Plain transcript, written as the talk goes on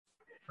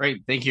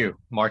Great. Thank you,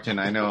 Martin.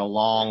 I know a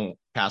long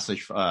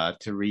passage to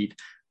read.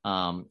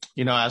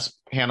 As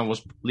Hannah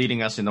was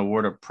leading us in a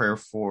word of prayer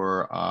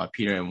for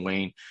Peter and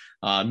Wayne,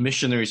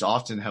 missionaries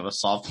often have a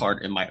soft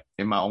heart in my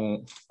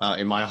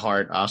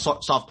heart,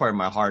 soft part in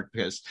my heart,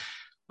 because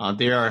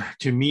they are,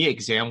 to me,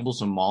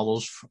 examples and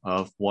models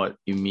of what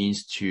it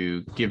means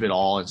to give it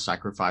all and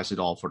sacrifice it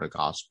all for the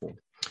gospel.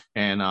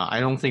 And I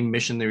don't think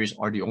missionaries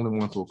are the only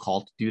ones who are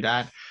called to do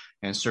that.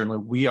 And certainly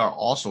we are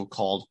also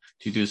called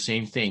to do the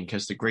same thing,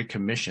 because the Great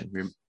Commission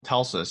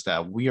tells us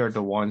that we are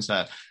the ones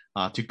that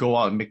to go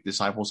out and make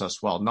disciples as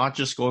well, not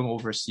just going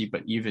overseas,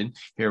 but even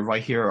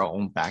right here, our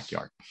own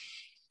backyard.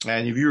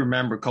 And if you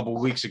remember, a couple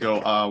of weeks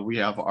ago, we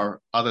have our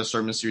other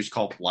sermon series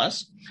called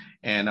Bless.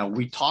 And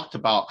we talked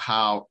about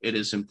how it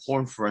is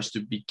important for us to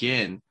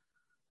begin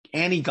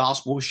any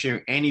gospel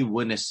sharing, any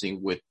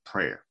witnessing with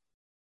prayer.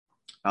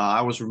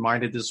 I was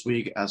reminded this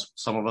week, as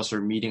some of us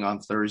are meeting on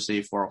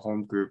Thursday for our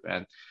home group,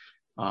 and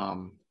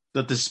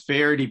the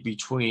disparity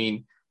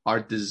between our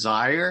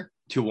desire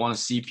to want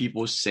to see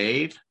people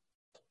saved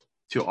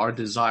to our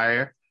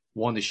desire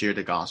want to share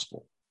the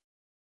gospel.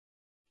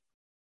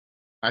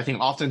 I think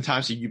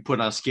oftentimes if you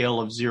put on a scale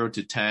of 0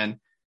 to 10,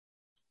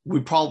 we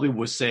probably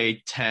would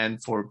say 10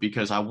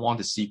 because I want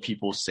to see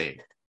people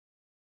saved.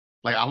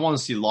 Like, I want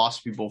to see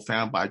lost people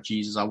found by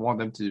Jesus. I want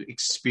them to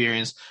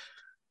experience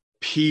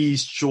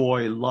peace,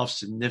 joy, love,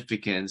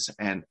 significance,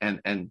 and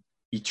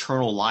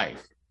eternal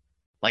life.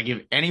 Like,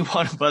 if any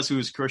one of us who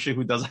is Christian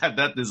who doesn't have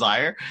that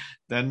desire,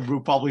 then we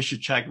probably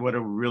should check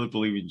whether we really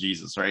believe in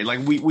Jesus, right?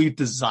 Like, we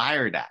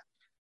desire that.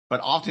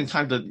 But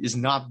oftentimes it's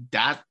not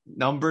that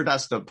number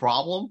that's the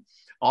problem.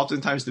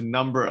 Oftentimes the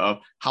number of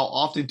how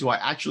often do I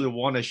actually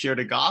want to share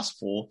the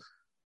gospel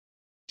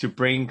to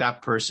bring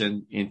that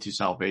person into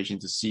salvation,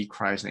 to see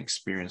Christ and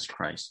experience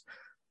Christ.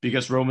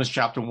 Because Romans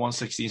chapter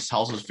 1:16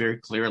 tells us very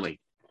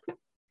clearly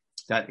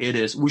that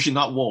we should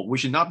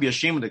not be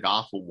ashamed of the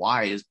gospel.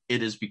 Why?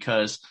 It is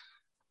because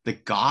the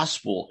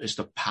gospel is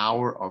the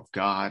power of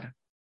God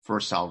for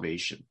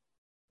salvation.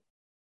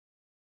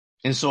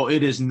 And so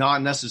it is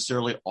not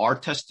necessarily our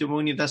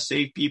testimony that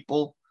saved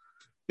people.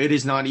 It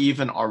is not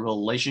even our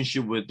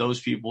relationship with those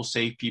people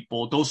save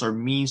people. Those are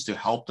means to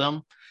help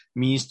them,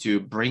 means to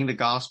bring the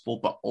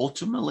gospel. But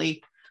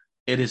ultimately,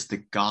 it is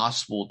the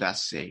gospel that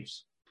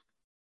saves.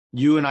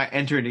 You and I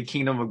enter the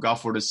kingdom of God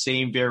for the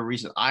same very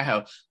reason. I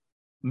have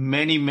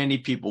many, many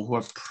people who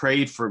have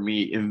prayed for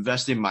me,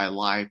 invested in my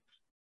life.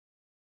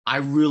 I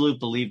really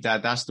believe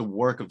that that's the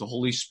work of the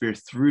Holy Spirit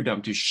through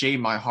them to shape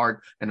my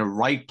heart in the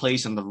right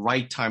place and the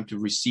right time to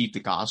receive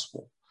the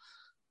gospel.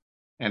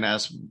 And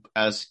as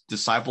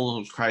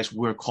disciples of Christ,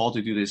 we're called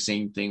to do the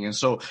same thing. And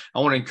so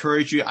I want to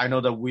encourage you. I know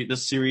that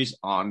this series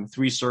on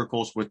 3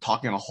 circles, we're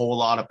talking a whole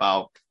lot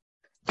about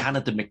kind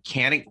of the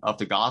mechanic of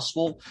the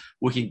gospel.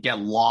 We can get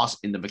lost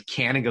in the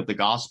mechanic of the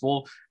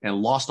gospel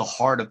and lost the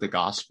heart of the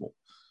gospel.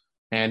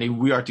 And if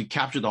we are to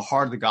capture the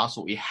heart of the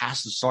gospel, it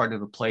has to start in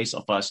the place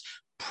of us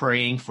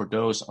praying for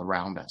those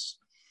around us.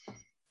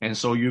 And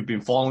so you've been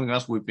following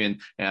us. We've been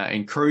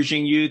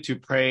encouraging you to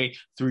pray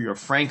through your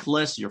frank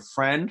list, your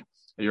friend,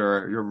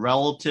 your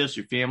relatives,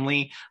 your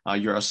family,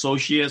 your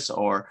associates,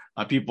 or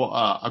people,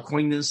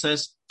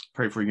 acquaintances.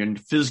 Pray for your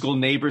physical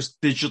neighbors,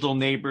 digital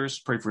neighbors.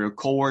 Pray for your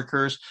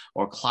coworkers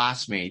or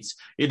classmates.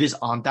 It is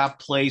on that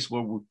place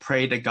where we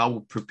pray that God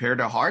will prepare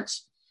their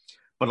hearts,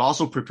 but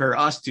also prepare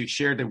us to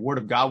share the word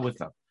of God with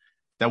them,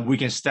 that we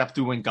can step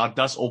through when God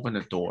does open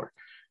the door.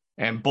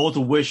 And both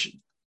of which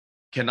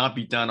cannot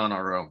be done on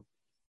our own.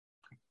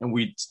 And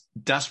we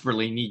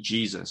desperately need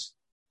Jesus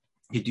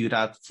to do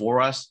that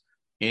for us,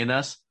 in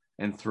us,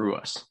 and through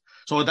us.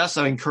 So that's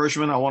an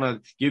encouragement I want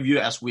to give you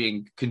as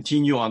we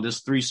continue on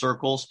this 3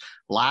 circles.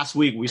 Last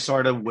week, we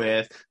started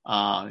with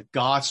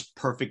God's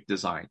perfect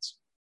designs.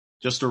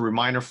 Just a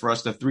reminder for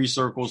us, the 3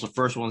 circles. The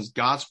first one is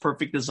God's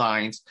perfect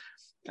designs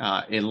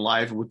in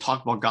life. We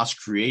talked about God's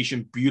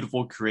creation,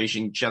 beautiful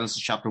creation, Genesis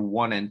chapter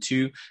 1 and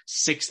 2.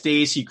 6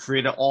 days he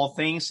created all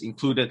things,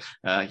 included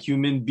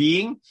human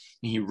being.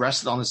 And he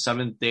rested on the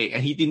 7th day.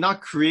 And he did not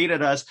create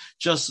us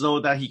just so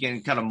that he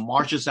can kind of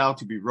march us out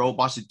to be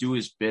robots to do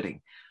his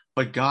bidding.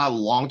 But God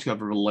longed to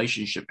have a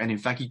relationship. And in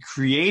fact, he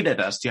created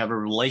us to have a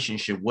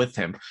relationship with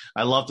him.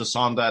 I love the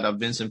song that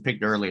Vincent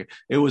picked earlier.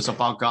 It was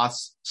about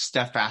God's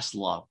steadfast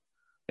love.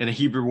 And the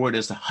Hebrew word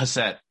is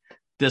hesed,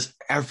 this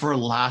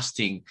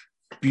everlasting,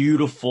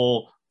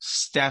 beautiful,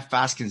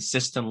 steadfast,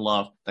 consistent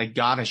love that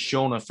God has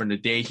shown us from the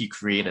day he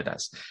created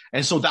us.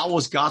 And so that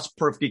was God's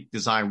perfect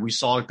design. We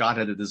saw God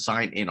had a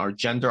design in our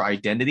gender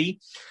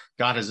identity.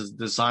 God has a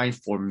design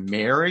for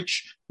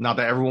marriage. Not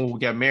that everyone will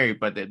get married,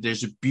 but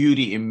there's a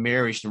beauty in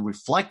marriage and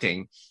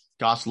reflecting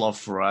God's love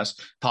for us.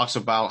 Talks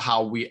about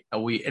how we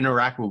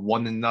interact with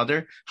one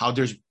another, how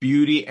there's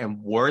beauty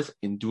and worth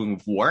in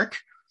doing work.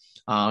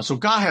 So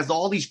God has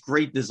all these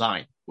great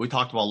design we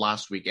talked about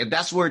last week. And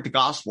that's where the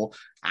gospel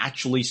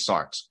actually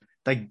starts.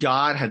 That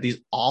God had this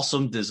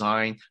awesome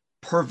design,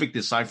 perfect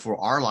design for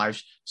our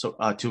lives, so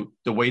to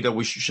the way that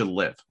we should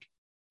live.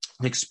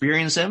 To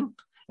experience him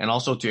and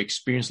also to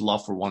experience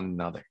love for one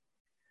another.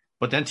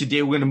 But then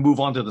today we're going to move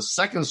on to the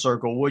second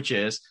circle, which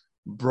is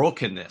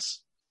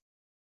brokenness.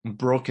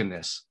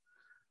 Brokenness.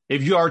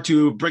 If you are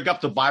to break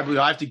up the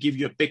Bible, I have to give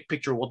you a big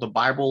picture of what the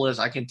Bible is.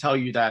 I will tell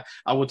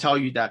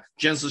you that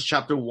Genesis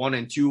chapter 1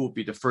 and 2 will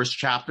be the first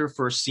chapter,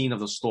 first scene of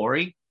the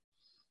story.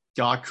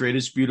 God created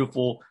this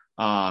beautiful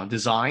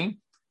design.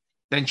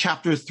 Then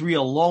chapter 3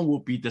 alone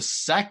will be the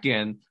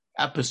second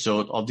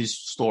episode of this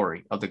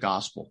story of the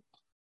gospel.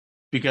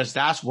 Because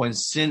that's when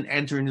sin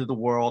entered into the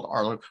world,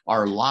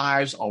 our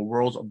lives, our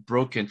worlds are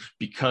broken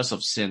because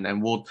of sin.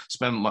 And we'll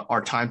spend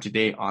our time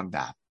today on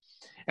that.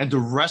 And the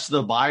rest of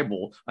the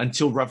Bible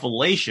until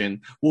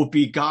Revelation will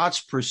be God's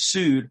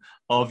pursuit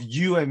of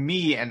you and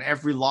me and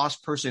every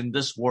lost person in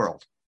this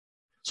world.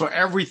 So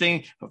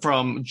everything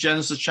from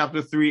Genesis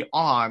chapter 3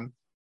 on,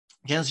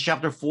 Genesis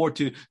chapter 4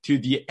 to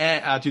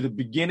the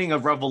beginning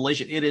of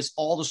Revelation, it is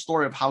all the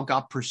story of how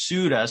God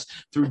pursued us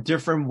through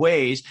different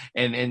ways,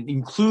 and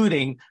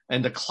including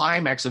in the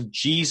climax of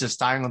Jesus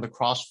dying on the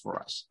cross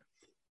for us.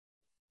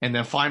 And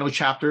the final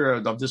chapter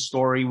of this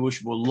story,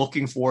 which we're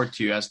looking forward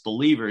to as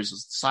believers,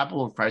 as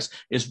disciples of Christ,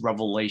 is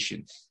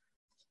Revelation.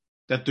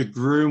 That the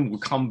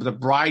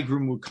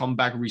bridegroom will come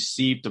back,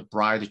 receive the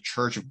bride, the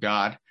church of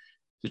God,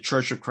 the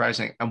church of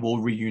Christ, and will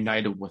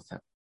reunite it with him.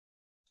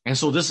 And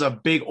so this is a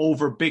big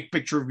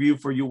picture view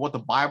for you, what the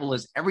Bible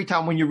is. Every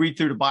time when you read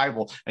through the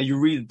Bible and you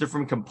read a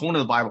different component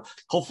of the Bible,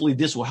 hopefully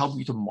this will help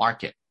you to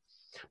mark it.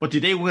 But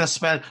today we're going to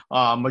spend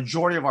a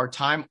majority of our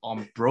time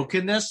on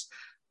brokenness.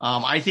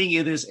 I think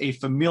it is a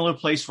familiar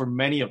place for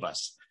many of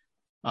us.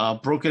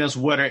 Brokenness,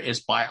 whether it's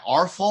by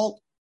our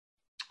fault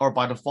or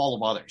by the fault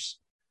of others.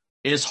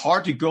 It's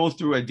hard to go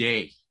through a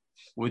day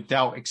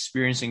without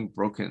experiencing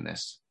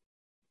brokenness.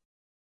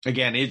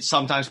 Again, it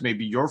sometimes may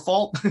be your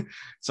fault.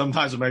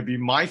 Sometimes it might be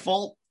my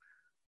fault.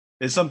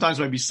 It sometimes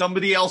might be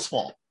somebody else's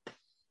fault.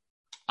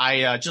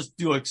 I just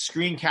do a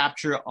screen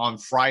capture on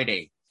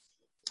Friday.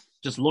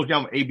 Just looking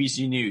at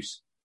ABC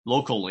News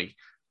locally.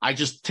 I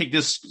just take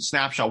this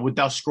snapshot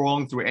without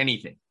scrolling through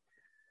anything.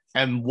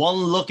 And one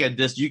look at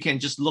this, you can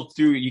just look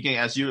through,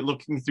 as you're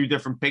looking through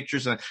different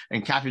pictures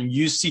and capturing,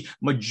 you see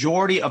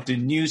majority of the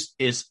news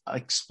is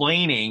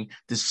displaying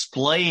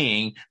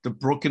the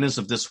brokenness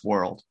of this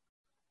world.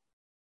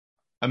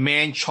 A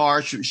man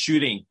charged with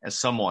shooting at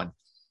someone.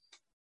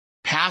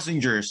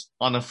 Passengers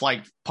on a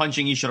flight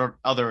punching each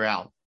other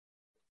out.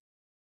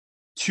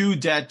 2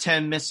 dead,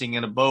 10 missing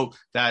in a boat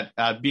that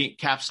being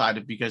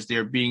capsized because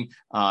they're being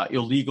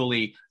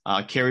illegally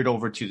carried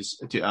over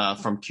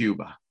from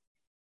Cuba.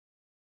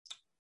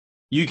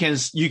 You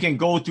can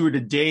go through the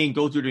day and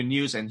go through the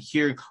news and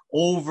hear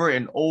over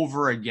and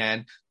over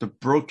again the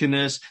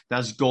brokenness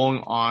that's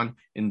going on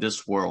in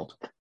this world.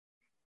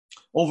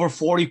 Over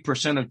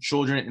 40% of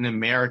children in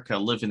America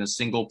live in a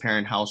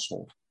single-parent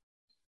household.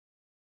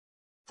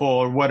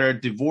 For whether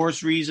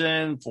divorce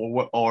reason,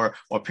 or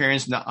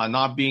parents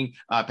not being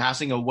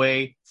passing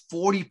away,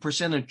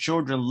 40% of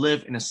children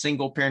live in a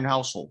single-parent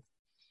household.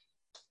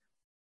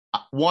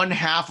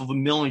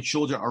 500,000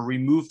 children are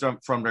removed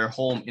from their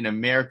home in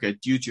America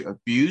due to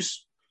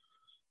abuse,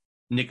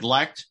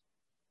 neglect,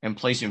 and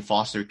placed in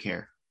foster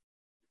care.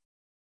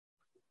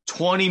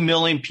 20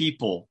 million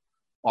people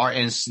are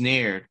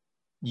ensnared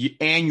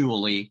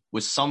annually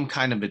with some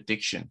kind of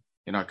addiction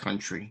in our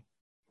country.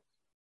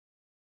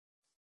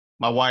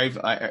 My wife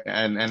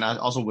and I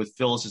also with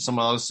Phyllis and some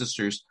of the other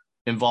sisters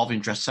involved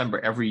in December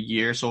every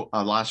year, so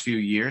last few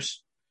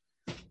years,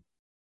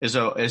 is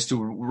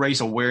to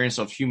raise awareness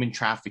of human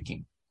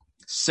trafficking.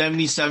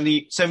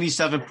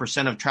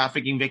 77% of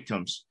trafficking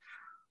victims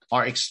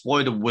are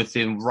exploited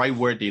within right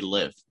where they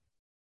live.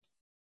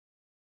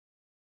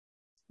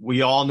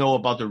 We all know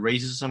about the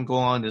racism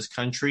going on in this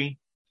country.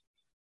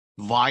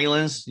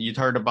 Violence. You've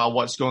heard about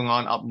what's going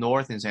on up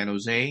north in San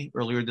Jose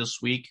earlier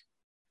this week.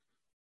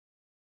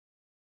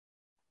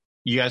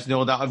 You guys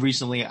know that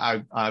recently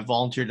I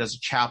volunteered as a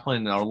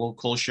chaplain in our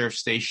local sheriff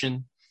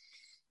station,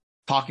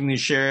 talking to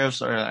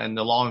sheriffs and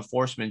the law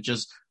enforcement.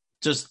 Just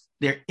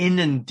they're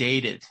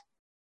inundated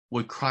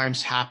with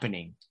crimes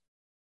happening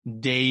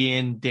day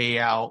in, day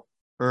out,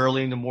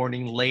 early in the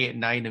morning, late at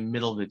night, in the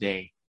middle of the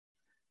day.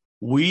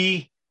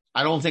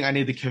 I don't think I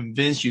need to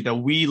convince you that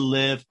we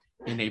live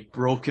in a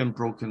broken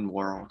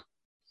world.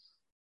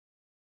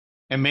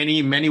 In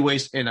many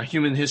ways, in a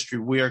human history,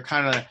 we are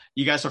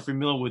you guys are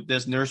familiar with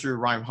this nursery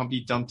rhyme,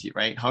 Humpty Dumpty,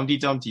 right? Humpty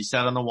Dumpty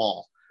sat on the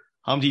wall.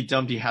 Humpty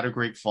Dumpty had a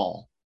great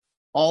fall.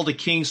 All the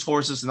king's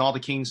horses and all the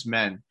king's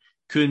men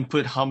couldn't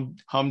put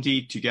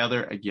Humpty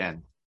together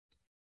again.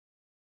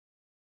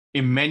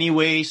 In many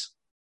ways,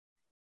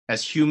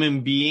 as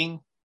human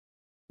being,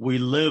 we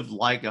live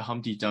like a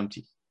Humpty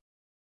Dumpty.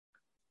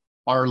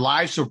 Our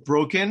lives are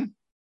broken,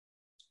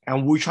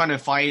 and we're trying to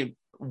find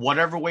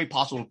whatever way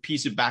possible to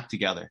piece it back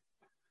together.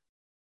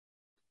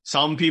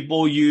 Some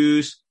people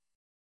use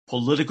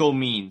political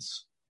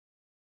means,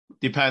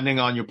 depending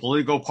on your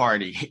political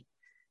party.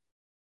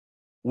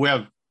 We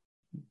have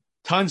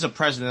tons of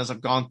presidents have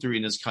gone through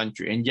in this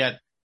country, and yet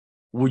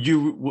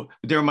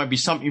there might be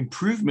some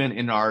improvement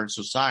in our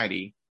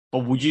society,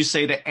 But would you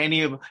say that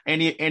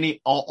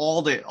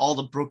all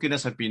the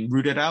brokenness have been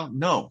rooted out?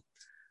 No.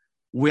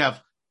 We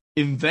have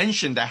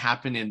invention that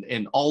happened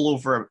in all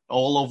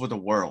over the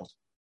world.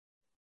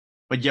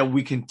 But yet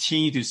we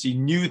continue to see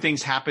new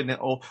things happens.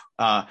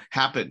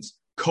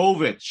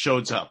 COVID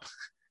shows up.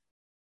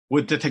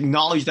 With the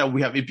technology that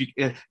we have,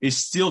 it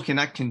still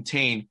cannot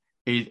contain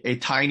a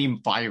tiny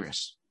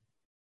virus.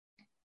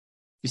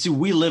 You see,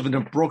 we live in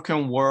a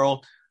broken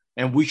world,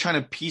 and we're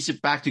trying to piece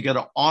it back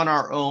together on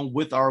our own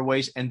with our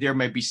ways, and there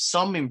may be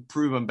some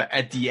improvement, but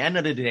at the end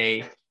of the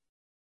day,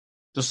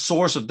 the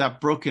source of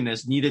that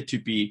brokenness needed to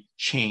be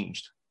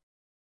changed.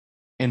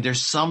 And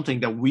there's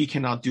something that we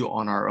cannot do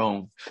on our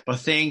own. But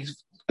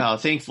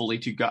thankfully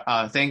to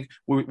God,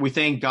 we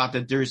thank God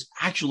that there's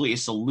actually a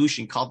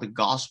solution called the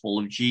gospel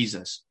of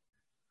Jesus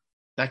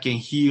that can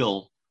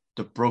heal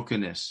the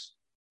brokenness,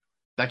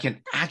 that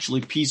can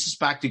actually piece us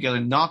back together,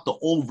 not the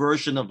old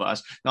version of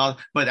us,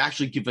 but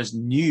actually give us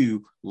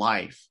new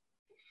life.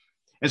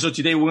 And so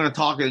today we're going to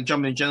talk and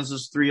jump into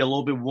Genesis 3 a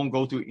little bit. We won't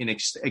go through in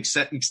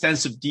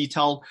extensive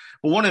detail.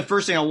 But one of the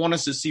first things I want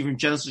us to see from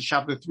Genesis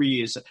chapter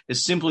 3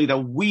 is simply that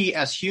we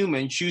as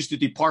humans choose to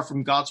depart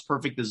from God's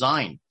perfect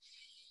design.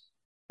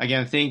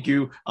 Again, thank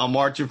you,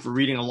 Martin, for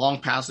reading a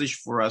long passage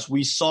for us.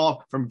 We saw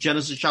from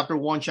Genesis chapter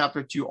 1,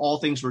 chapter 2, all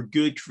things were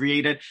good,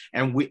 created,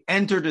 and we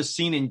entered the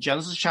scene in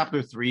Genesis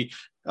chapter 3,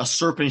 a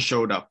serpent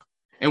showed up.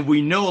 And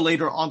we know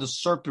later on the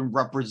serpent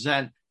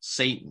represents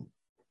Satan.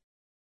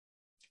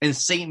 And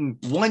Satan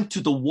went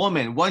to the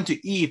woman, went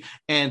to Eve,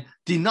 and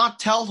did not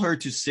tell her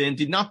to sin,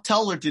 did not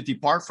tell her to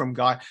depart from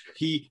God.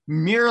 He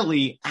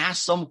merely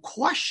asked some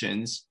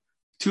questions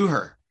to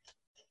her.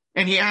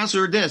 And he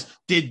answered this: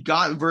 did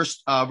God,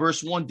 verse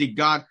 1, did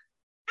God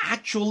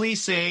actually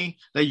say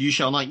that you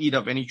shall not eat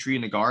of any tree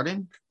in the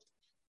garden?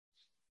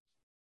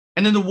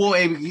 And then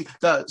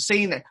the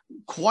Satan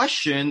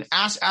question,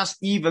 asked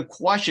Eve a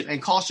question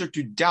and caused her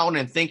to doubt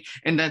and think.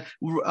 And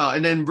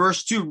then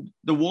verse 2,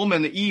 the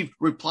woman, Eve,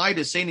 replied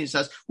to Satan and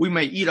says, we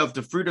may eat of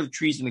the fruit of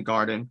trees in the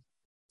garden.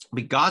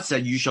 But God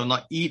said, you shall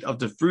not eat of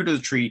the fruit of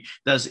the tree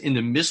that is in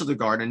the midst of the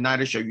garden,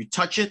 neither shall you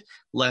touch it,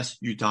 lest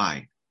you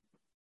die.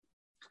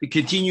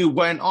 It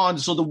went on.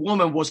 So the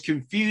woman was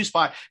confused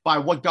by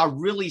what God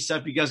really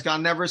said, because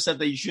God never said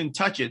that you shouldn't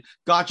touch it.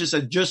 God just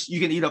said, you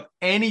can eat of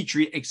any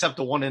tree except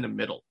the one in the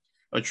middle,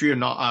 a tree of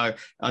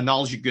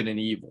knowledge of good and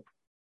evil.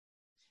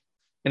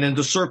 And then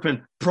the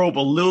serpent probed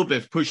a little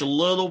bit, pushed a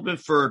little bit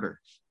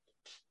further,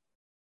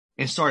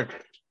 and started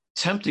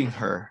tempting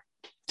her,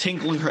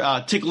 tickling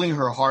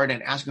her heart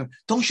and asking her,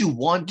 don't you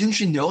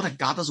know that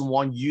God doesn't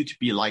want you to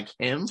be like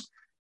him?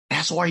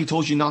 That's why he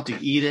told you not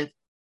to eat it.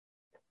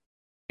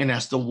 And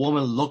as the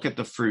woman looked at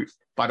the fruit,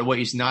 by the way,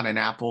 it's not an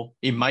apple.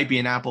 It might be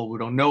an apple. We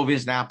don't know if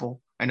it's an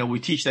apple. I know we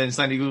teach that in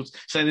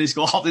Sunday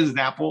school, all this is an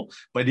apple,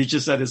 but it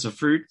just said it's a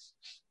fruit.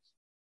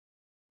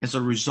 As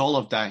a result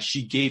of that,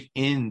 she gave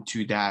in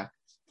to that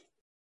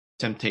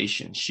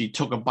temptation. She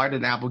took a bite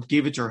of the apple,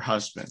 gave it to her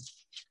husband.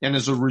 And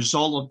as a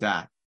result of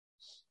that,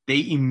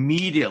 they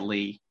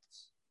immediately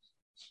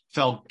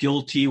felt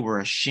guilty, were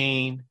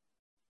ashamed.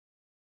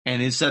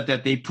 And it said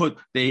that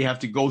they have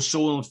to go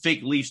sew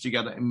fig leaves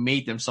together and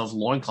made themselves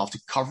loincloth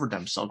to cover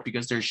themselves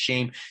because there's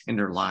shame in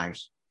their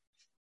lives.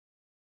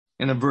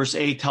 And then verse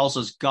 8 tells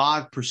us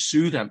God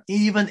pursued them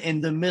even in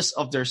the midst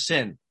of their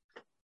sin.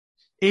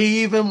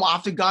 Even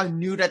after God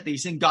knew that they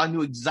sinned, God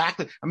knew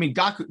exactly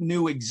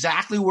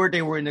where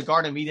they were in the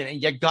Garden of Eden,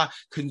 and yet God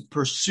could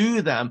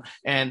pursue them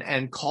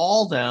and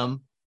call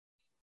them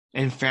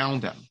and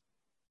found them.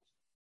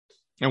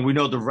 And we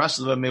know the rest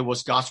of them, it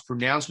was God's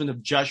pronouncement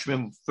of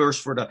judgment,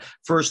 first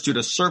to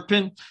the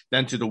serpent,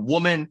 then to the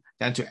woman,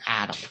 then to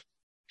Adam.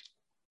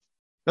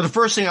 Now, the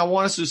first thing I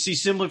want us to see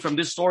simply from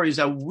this story is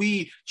that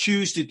we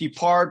choose to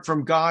depart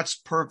from God's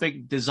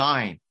perfect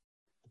design.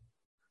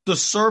 The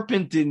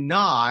serpent did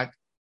not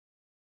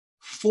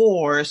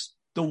force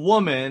the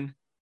woman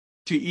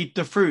to eat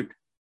the fruit,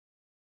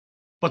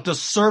 but the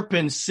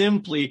serpent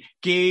simply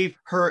gave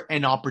her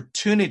an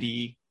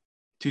opportunity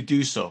to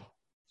do so.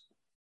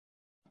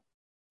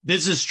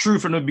 This is true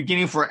from the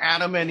beginning for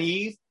Adam and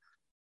Eve.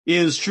 It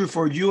is true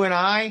for you and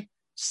I.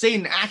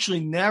 Satan actually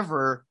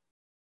never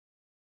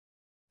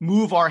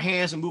move our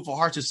hands and move our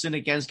hearts to sin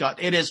against God.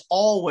 It is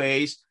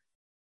always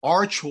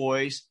our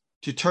choice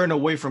to turn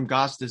away from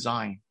God's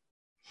design.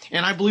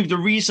 And I believe the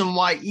reason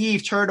why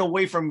Eve turned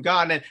away from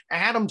God and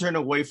Adam turned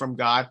away from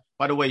God,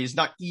 by the way, is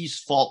not Eve's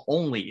fault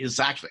only. It's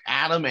actually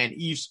Adam and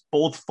Eve's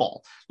both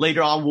fault.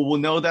 Later on, we will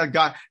know that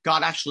God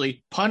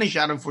actually punished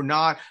Adam for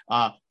not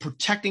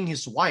protecting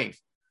his wife.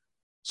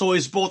 So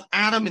it's both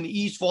Adam and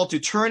Eve's fault to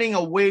turning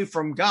away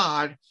from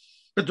God.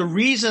 But the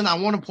reason I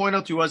want to point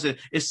out to us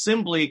is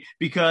simply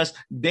because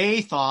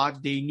they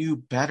thought they knew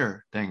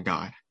better than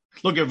God.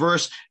 Look at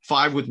verse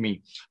 5 with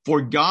me.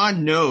 For God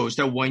knows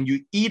that when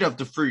you eat of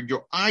the fruit,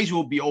 your eyes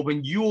will be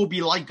open. You will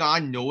be like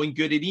God, knowing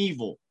good and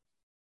evil.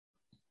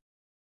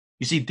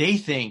 You see, they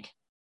think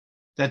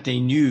that they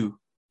knew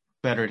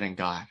better than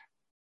God.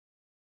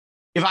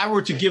 If I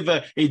were to give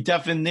a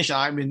definition,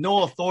 I'm in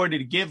no authority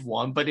to give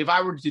one, but if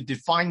I were to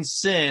define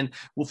sin,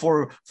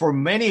 well, for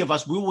many of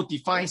us, we will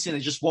define sin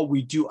as just what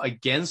we do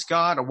against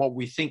God or what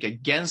we think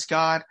against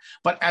God.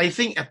 But I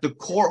think at the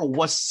core of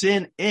what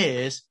sin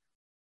is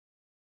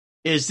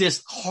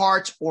this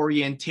heart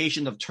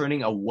orientation of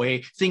turning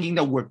away, thinking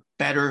that we're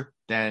better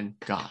than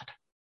God.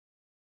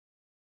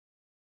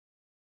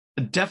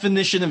 The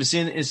definition of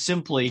sin is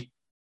simply,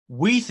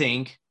 we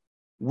think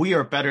we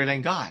are better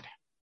than God.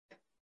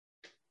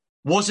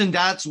 Wasn't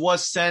that what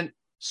sent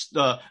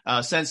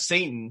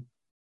Satan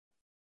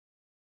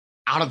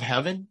out of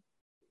heaven?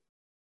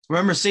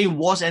 Remember, Satan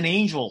was an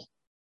angel,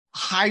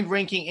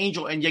 high-ranking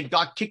angel, and yet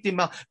God kicked him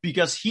out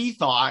because he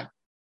thought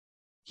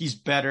he's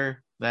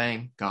better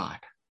than God.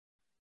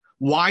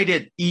 Why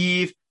did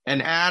Eve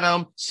and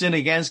Adam sin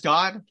against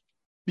God?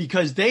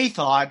 Because they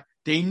thought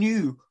they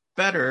knew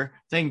better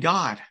than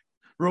God.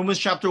 Romans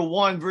chapter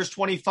 1, verse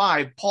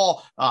 25,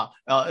 Paul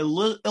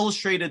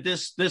illustrated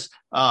this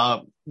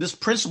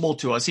principle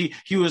to us.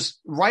 He was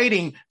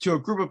writing to a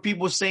group of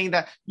people saying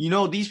that,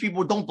 these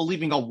people don't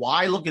believe in God.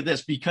 Why? Look at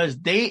this. Because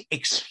they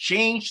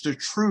exchanged the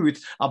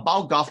truth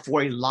about God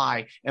for a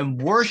lie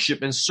and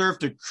worship and serve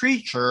the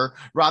creature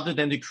rather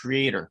than the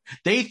creator.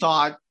 They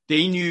thought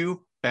they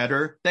knew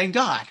better than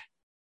God.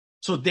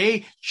 So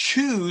they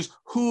choose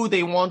who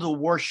they want to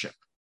worship,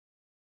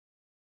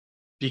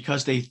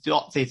 because they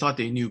thought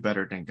they knew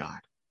better than God.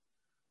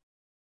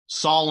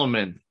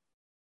 Solomon,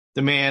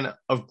 the man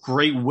of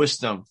great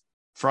wisdom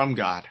from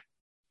God.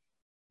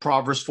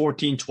 Proverbs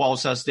 14:12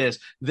 says this,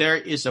 there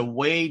is a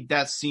way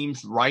that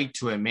seems right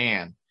to a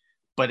man,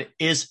 but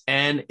its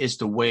end is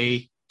the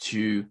way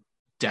to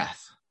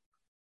death.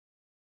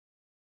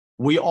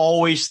 We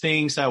always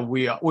think that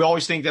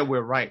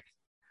we're right.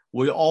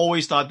 We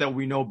always thought that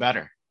we know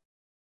better.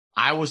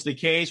 I was the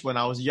case when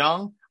I was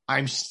young.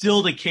 I'm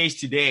still the case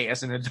today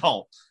as an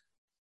adult.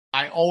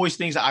 I always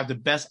think that I have the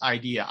best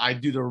idea. I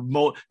do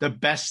the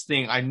best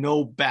thing. I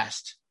know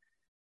best.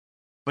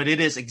 But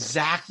it is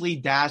exactly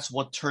that's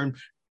what turned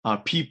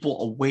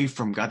people away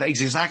from God. That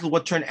is exactly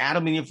what turned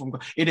Adam and Eve from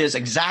God. It is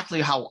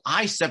exactly how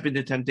I step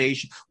into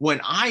temptation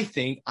when I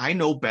think I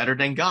know better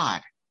than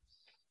God.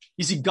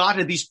 You see, God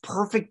had this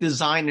perfect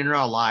design in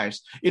our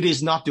lives. It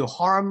is not to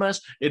harm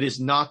us. It is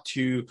not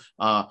to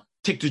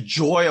take the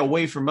joy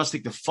away from us,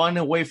 take the fun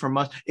away from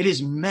us. It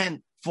is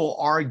meant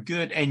for our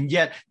good. And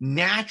yet,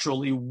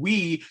 naturally,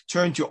 we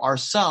turn to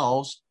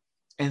ourselves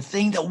and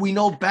think that we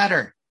know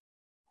better.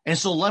 And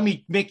so let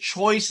me make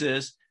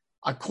choices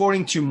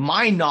according to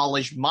my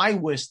knowledge, my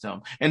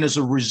wisdom. And as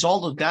a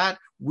result of that,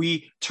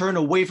 we turn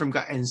away from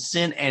God and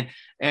sin.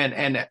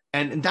 And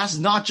that's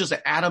not just an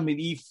Adam and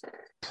Eve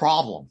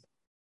problem.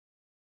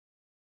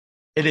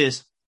 It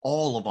is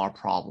all of our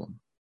problem.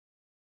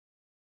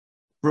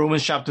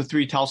 Romans chapter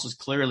 3 tells us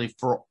clearly,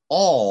 for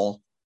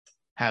all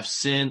have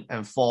sinned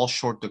and fall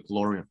short the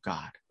glory of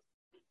God.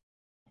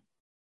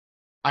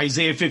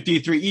 Isaiah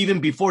 53, even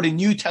before the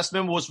New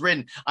Testament was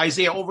written,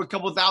 Isaiah over a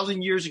couple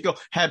thousand years ago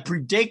had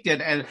predicted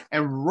and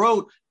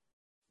wrote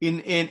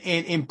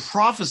in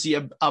prophecy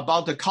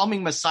about the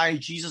coming Messiah,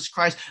 Jesus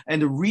Christ.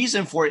 And the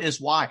reason for it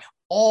is why?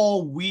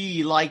 All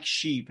we like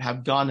sheep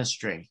have gone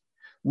astray.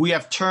 We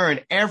have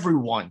turned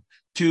everyone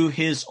to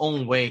his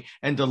own way,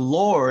 and the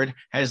Lord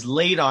has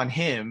laid on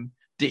him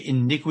the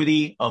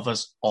iniquity of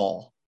us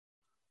all.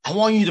 I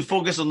want you to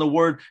focus on the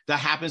word that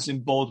happens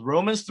in both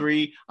Romans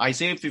 3,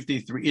 Isaiah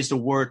 53, is the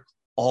word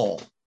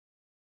all.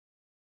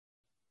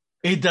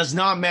 It does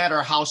not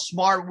matter how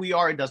smart we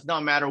are. It does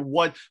not matter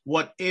what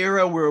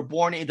era we were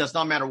born in. It does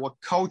not matter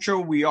what culture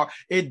we are.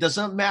 It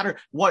doesn't matter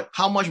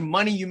how much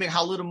money you make,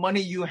 how little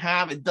money you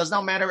have. It does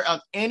not matter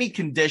of any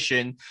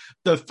condition.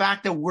 The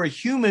fact that we're a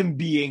human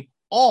being,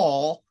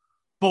 all,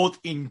 both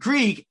in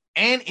Greek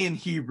and in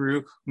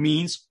Hebrew,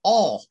 means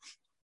all.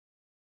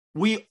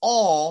 We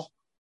all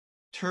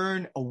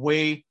turn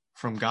away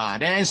from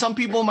God. And some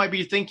people might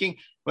be thinking,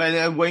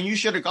 when you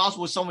share the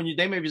gospel with someone,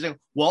 they may be saying,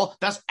 well,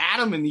 that's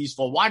Adam and Eve's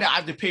fault. Why do I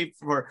have to pay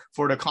for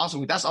the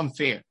gospel? That's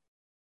unfair.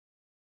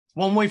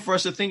 One way for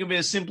us to think of it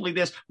is simply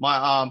this.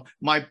 One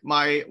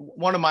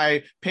of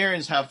my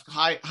parents have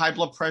high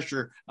blood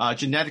pressure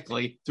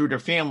genetically through their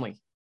family.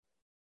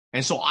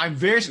 And so I'm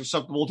very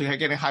susceptible to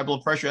getting high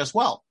blood pressure as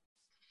well.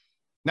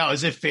 Now,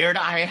 is it fair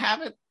that I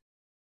have it?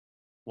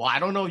 Well, I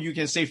don't know. You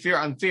can say fair,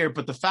 unfair,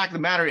 but the fact of the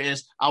matter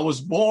is I was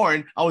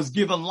born, I was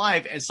given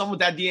life, and some of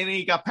that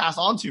DNA got passed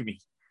on to me.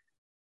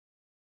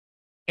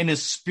 In a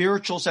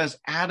spiritual sense,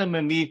 Adam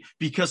and Eve,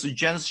 because of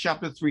Genesis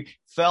chapter 3,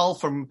 fell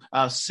from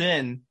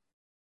sin,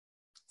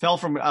 fell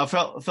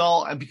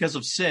because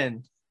of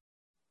sin.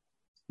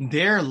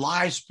 Their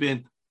lives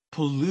been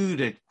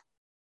polluted,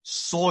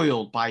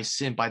 soiled by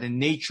sin, by the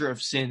nature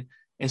of sin.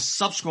 And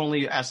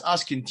subsequently, as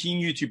us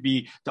continue to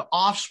be the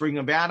offspring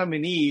of Adam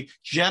and Eve,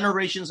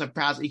 generations have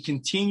passed. It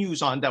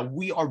continues on that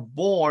we are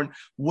born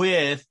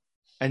with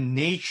a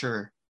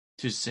nature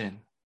to sin.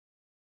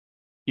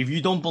 If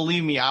you don't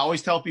believe me, I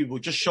always tell people,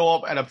 just show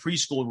up at a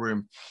preschool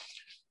room.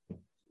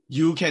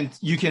 You can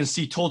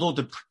see total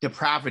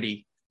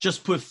depravity.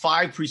 Just put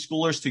 5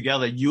 preschoolers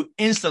together. You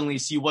instantly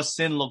see what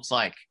sin looks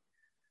like.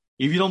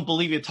 If you don't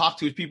believe it, talk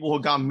to people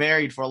who got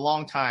married for a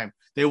long time.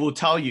 They will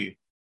tell you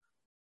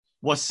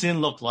what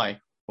sin looked like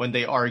when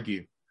they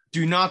argue.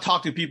 Do not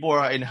talk to people who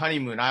are in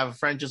honeymoon. I have a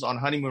friend just on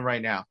honeymoon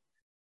right now.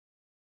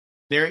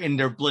 They're in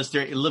their bliss.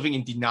 They're living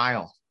in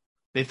denial.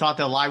 They thought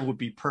their life would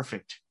be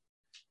perfect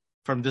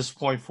from this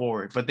point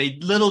forward. But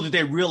little did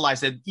they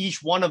realize that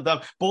each one of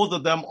them, both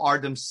of them are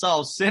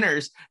themselves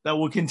sinners that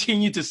will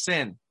continue to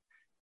sin.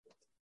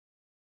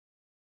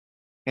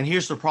 And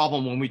here's the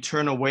problem when we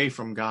turn away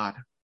from God.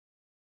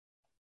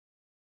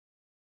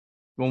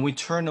 When we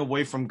turn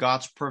away from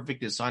God's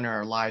perfect design in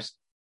our lives,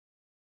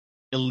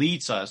 it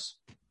leads us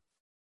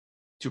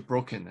to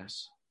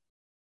brokenness.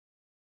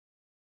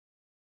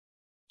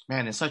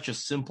 Man, it's such a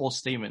simple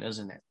statement,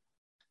 isn't it?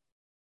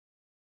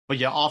 But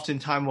yet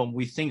oftentimes when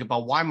we think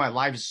about why my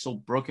life is so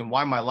broken,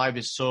 why my life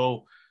is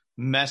so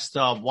messed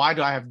up, why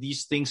do I have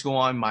these things go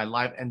on in my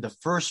life? And the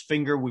first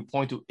finger we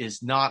point to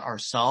is not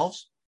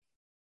ourselves,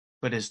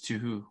 but is to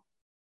who?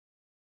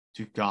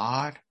 To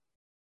God,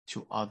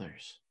 to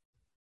others.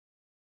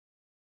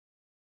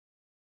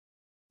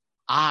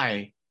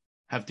 I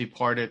have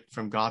departed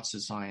from God's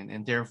design,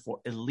 and therefore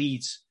it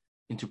leads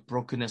into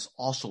brokenness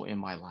also in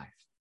my life.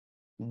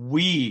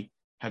 We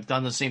have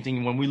done the same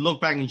thing. When we look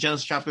back in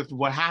Genesis chapter 3,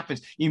 what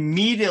happens?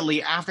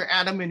 Immediately after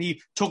Adam and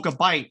Eve took a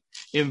bite,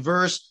 in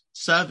verse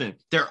 7,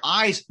 their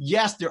eyes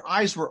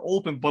were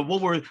open, but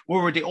what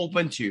were they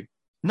open to?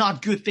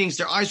 Not good things.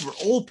 Their eyes were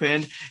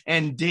open,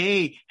 and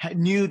they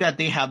knew that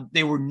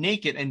they were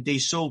naked, and they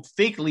sewed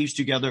fig leaves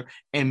together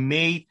and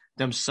made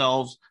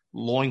themselves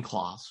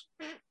loincloths.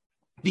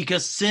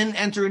 Because sin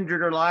entered into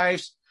their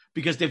lives,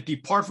 because they've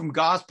departed from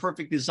God's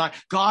perfect design,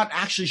 God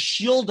actually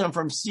shielded them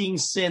from seeing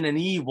sin and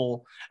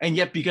evil. And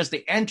yet because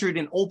they entered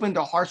and opened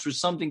their hearts for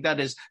something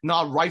that is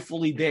not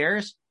rightfully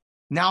theirs,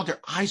 now their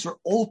eyes are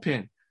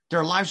open.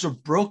 Their lives are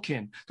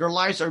broken. Their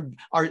lives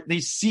they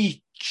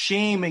see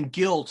shame and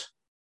guilt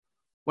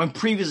when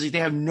previously they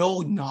have no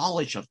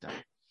knowledge of them.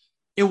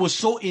 It was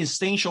so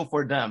instinctual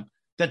for them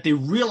that they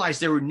realized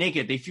they were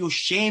naked. They feel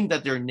shame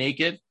that they're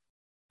naked,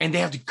 and they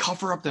have to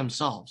cover up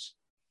themselves.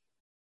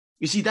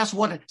 You see, that's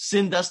what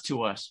sin does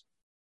to us.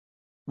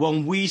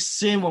 When we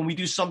sin, when we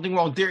do something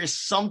wrong, there is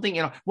something,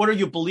 whether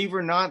you believe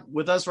or not,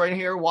 with us right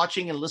here,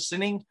 watching and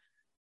listening,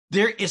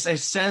 there is a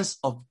sense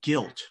of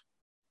guilt.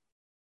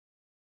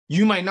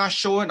 You might not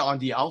show it on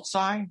the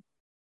outside.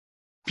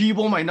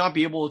 People might not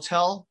be able to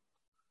tell.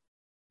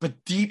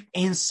 But deep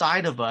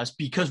inside of us,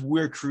 because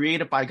we're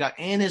created by God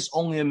in his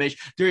own image,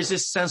 there is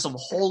this sense of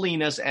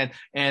holiness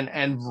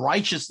and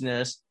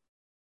righteousness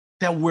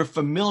that we're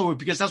familiar with,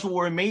 because that's what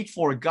we're made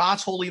for,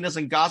 God's holiness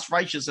and God's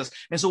righteousness.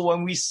 And so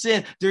when we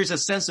sin, there's a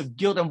sense of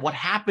guilt. And what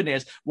happened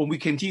is when we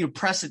continue to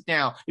press it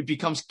down, it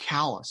becomes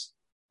callous.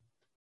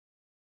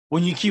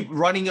 When you keep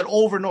running it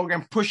over and over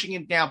again, pushing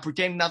it down,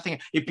 pretending nothing,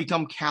 it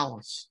becomes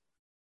callous.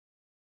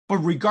 But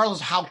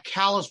regardless of how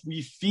callous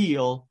we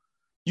feel,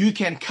 you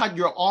can cut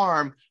your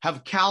arm,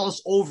 have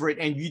callus over it,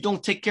 and you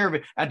don't take care of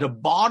it. At the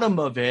bottom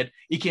of it,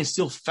 it can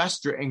still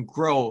fester and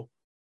grow.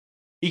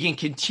 It can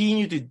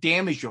continue to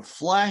damage your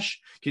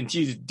flesh,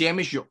 continue to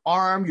damage your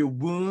arm, your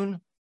wound.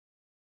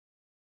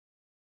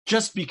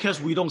 Just because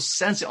we don't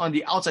sense it on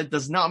the outside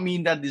does not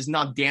mean that it's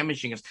not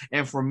damaging us.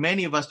 And for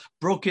many of us,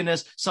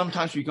 brokenness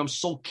sometimes becomes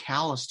so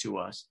callous to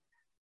us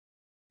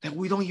that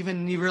we don't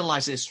even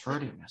realize it's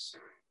hurting us.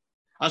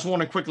 I just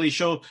want to quickly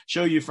show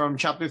you from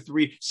chapter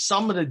 3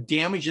 some of the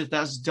damages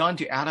that's done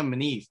to Adam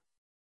and Eve.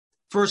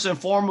 First and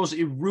foremost,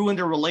 it ruined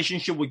their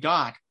relationship with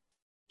God.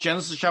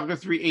 Genesis chapter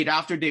 3:8,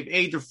 after they've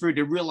ate the fruit,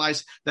 they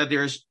realized that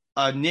they're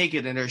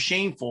naked and they're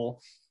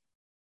shameful.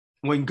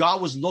 When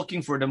God was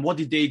looking for them, what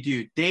did they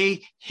do?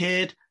 They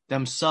hid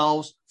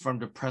themselves from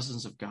the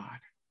presence of God.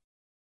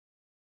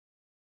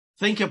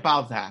 Think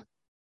about that.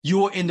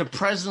 You are in the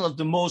presence of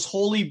the most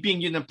holy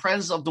being. You're in the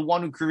presence of the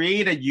one who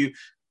created you.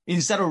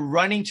 Instead of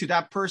running to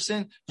that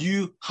person,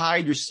 you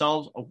hide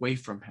yourselves away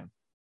from him.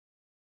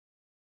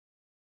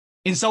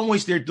 In some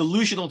ways, they're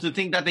delusional to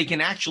think that they can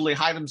actually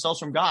hide themselves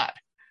from God.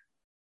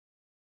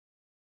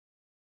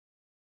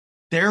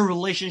 Their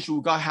relationship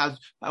with God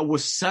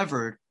was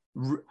severed,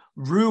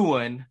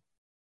 ruined,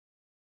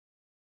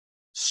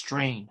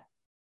 strained,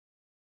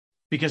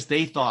 because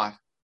they thought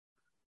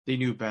they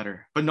knew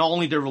better. But not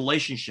only their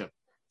relationship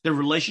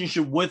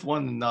with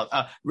one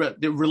another,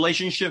 the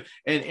relationship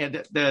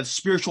and the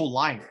spiritual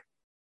life.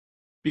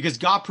 Because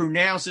God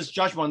pronounced his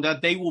judgment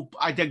that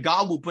that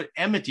God will put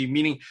enmity,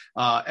 meaning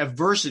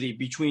adversity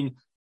between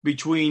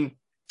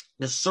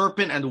the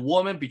serpent and the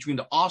woman, between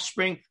the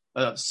offspring,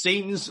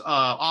 Satan's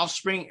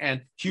offspring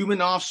and human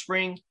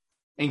offspring,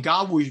 and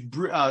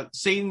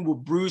Satan will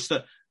bruise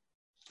the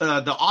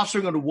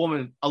offspring of the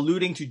woman,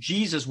 alluding to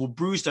Jesus, will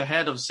bruise the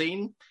head of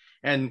Satan,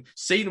 and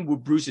Satan will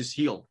bruise his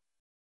heel.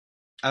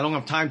 I don't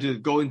have time to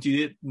go into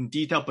it in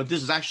detail, but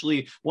this is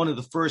actually one of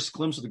the first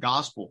glimpses of the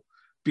gospel,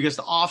 because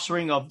the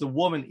offspring of the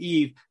woman,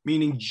 Eve,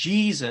 meaning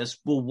Jesus,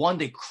 will one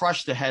day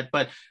crush the head,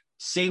 but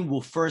Satan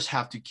will first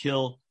have to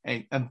kill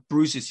and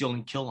bruise his heel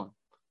and kill him.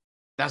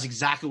 That's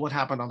exactly what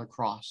happened on the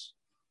cross.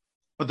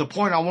 But the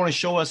point I want to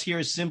show us here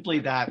is simply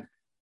that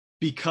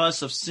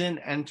because of sin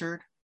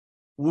entered,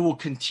 we will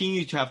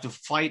continue to have to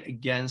fight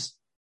against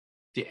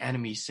the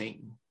enemy,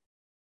 Satan.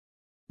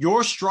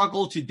 Your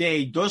struggle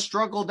today, the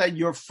struggle that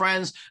your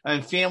friends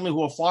and family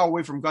who are far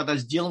away from God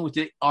that's dealing with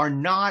it are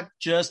not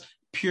just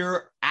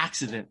pure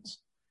accidents.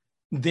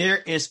 There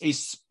is a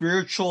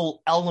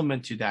spiritual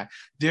element to that.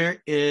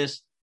 There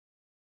is,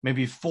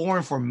 maybe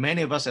foreign for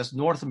many of us as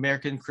North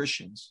American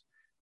Christians,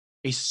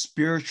 a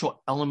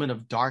spiritual element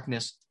of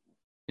darkness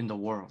in the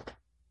world.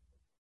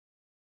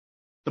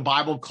 The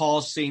Bible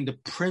calls Satan the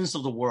prince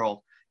of the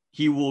world.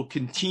 He will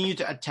continue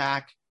to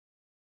attack.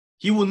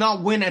 He will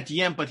not win at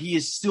the end, but he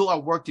is still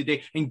at work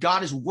today. And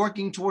God is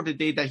working toward the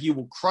day that he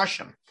will crush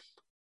him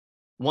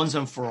once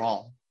and for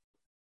all.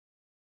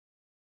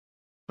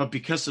 But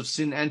because of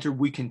sin entered,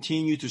 we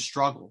continue to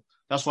struggle.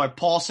 That's why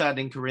Paul said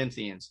in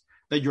Corinthians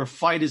that your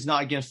fight is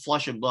not against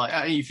flesh and blood.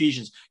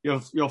 Ephesians,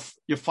 your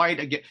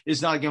fight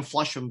is not against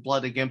flesh and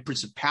blood, against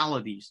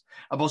principalities,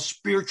 about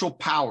spiritual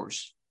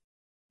powers.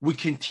 We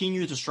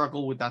continue to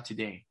struggle with that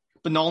today.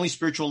 But not only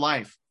spiritual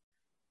life,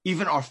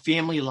 even our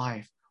family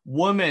life.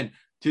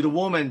 To the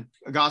woman,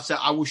 God said,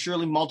 I will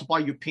surely multiply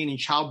your pain in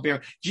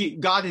childbearing.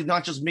 God did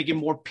not just make it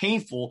more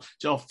painful,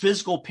 to a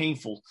physical pain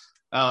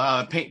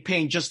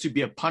just to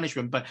be a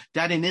punishment, but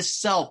that in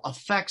itself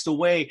affects the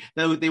way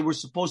that they were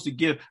supposed to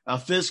give a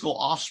physical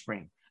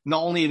offspring.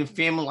 Not only in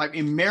family life,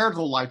 in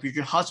marital life, with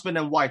your husband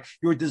and wife,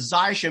 your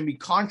desire should be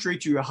contrary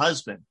to your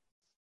husband.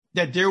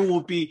 That there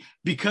will be,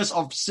 because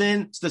of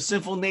sin, the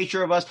sinful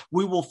nature of us,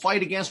 we will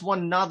fight against one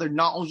another,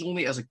 not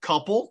only as a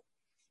couple,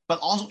 but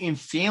also in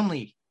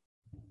family.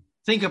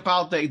 Think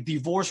about the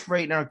divorce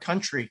rate in our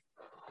country.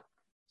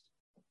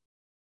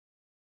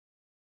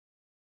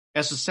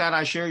 As a stat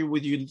I share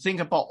with you,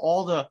 think about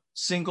all the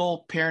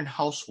single parent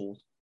household.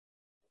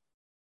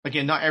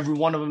 Again, not every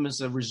one of them is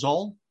a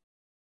result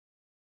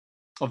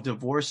of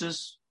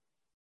divorces.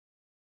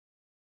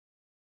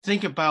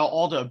 Think about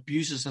all the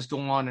abuses that's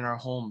going on in our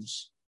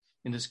homes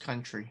in this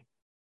country.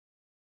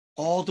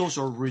 All those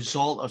are a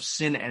result of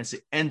sin, and as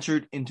it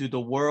entered into the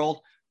world,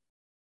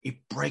 it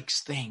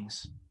breaks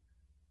things.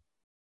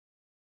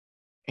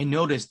 And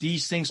notice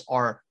these things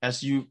are,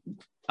 as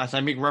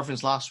I make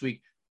reference last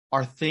week,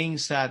 are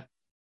things that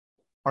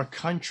our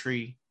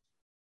country,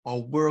 our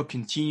world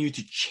continue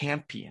to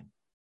champion.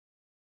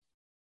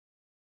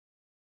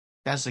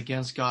 That's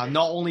against God.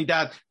 Not only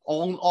that,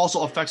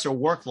 also affects our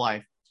work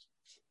life.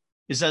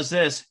 It says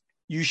this,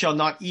 you shall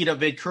not eat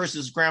of it,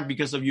 curses ground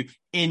because of you.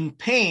 In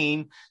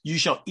pain, you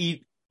shall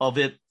eat of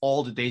it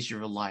all the days of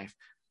your life.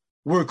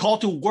 We're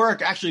called to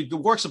work. Actually, the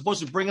work's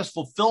supposed to bring us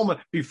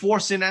fulfillment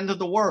before sin entered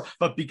the world.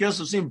 But because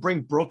of sin,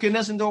 bring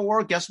brokenness into our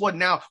work. Guess what?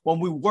 Now, when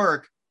we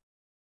work,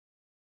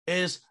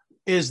 is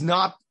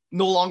no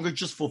longer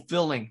just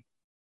fulfilling.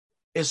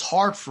 It's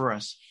hard for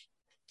us.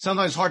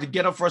 Sometimes it's hard to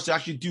get up for us to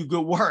actually do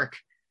good work.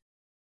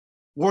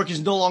 Work is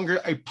no longer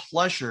a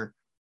pleasure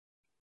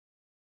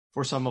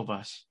for some of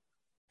us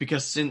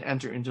because sin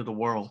entered into the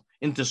world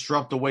and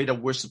disrupt the way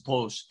that we're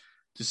supposed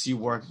to see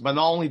work. But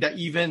not only that,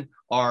 even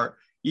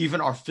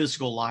our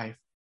physical life.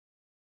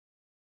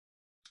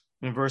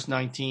 In verse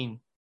 19,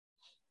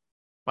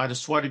 by the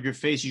sweat of your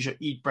face you shall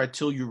eat bread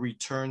till you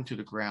return to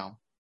the ground.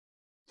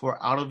 For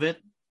out of it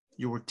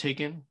you were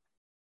taken,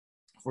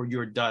 for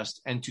your dust,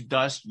 and to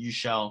dust you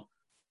shall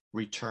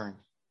return.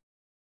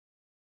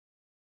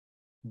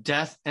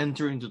 Death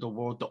entered into the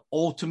world. The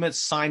ultimate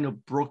sign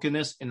of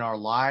brokenness in our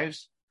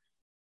lives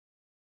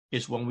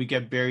is when we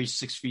get buried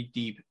 6 feet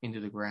deep into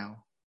the ground.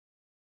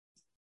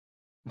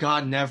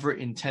 God never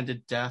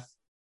intended death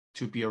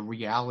to be a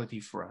reality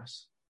for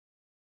us.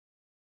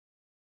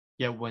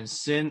 Yet when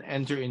sin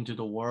entered into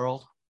the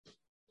world,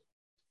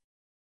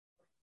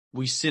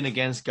 we sin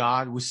against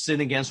God, we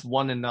sin against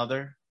one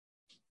another,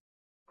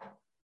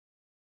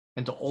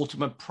 and the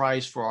ultimate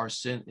price for our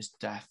sin is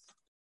death.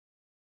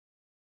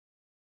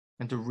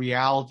 And the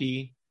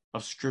reality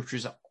of Scripture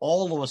is that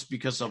all of us,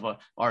 because of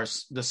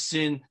the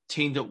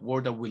sin-tainted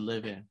world that we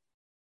live in,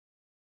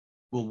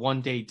 will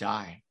one day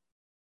die.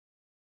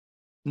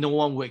 No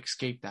one will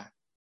escape that.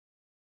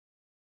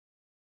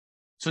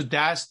 So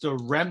that's the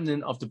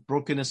remnant of the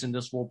brokenness in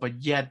this world,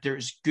 but yet there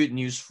is good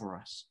news for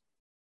us.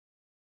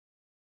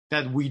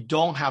 That we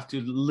don't have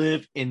to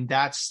live in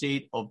that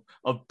state of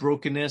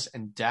brokenness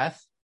and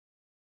death,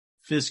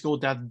 physical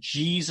death.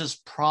 Jesus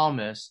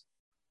promised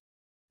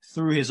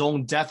through his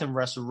own death and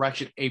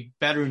resurrection a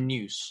better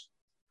news.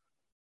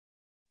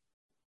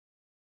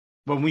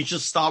 When we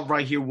just stop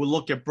right here, we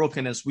look at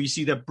brokenness. We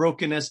see that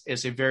brokenness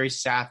is a very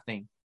sad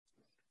thing.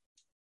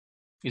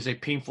 It's a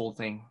painful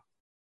thing.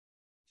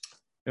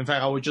 In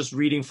fact, I was just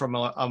reading from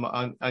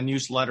a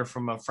newsletter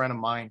from a friend of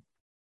mine.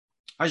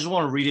 I just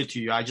want to read it to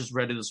you. I just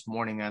read it this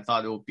morning, and I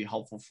thought it would be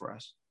helpful for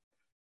us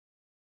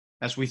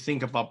as we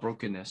think about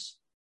brokenness.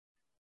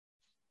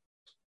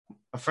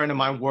 A friend of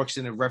mine works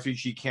in a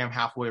refugee camp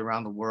halfway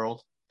around the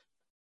world.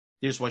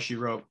 Here's what she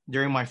wrote.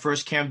 During my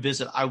first camp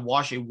visit, I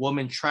watched a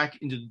woman trek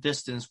into the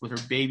distance with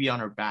her baby on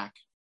her back.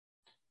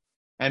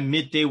 at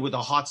midday with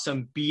the hot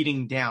sun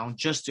beating down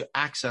just to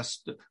access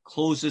the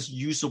closest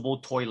usable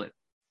toilet.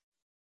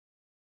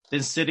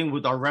 Then sitting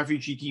with our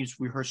refugee teams,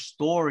 we heard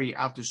story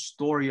after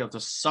story of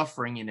the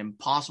suffering and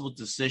impossible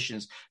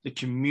decisions the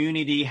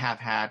community have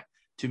had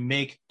to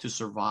make to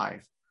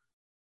survive.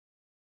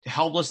 The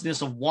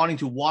helplessness of wanting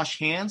to wash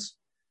hands,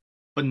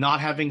 but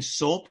not having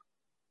soap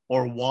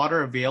or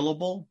water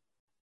available,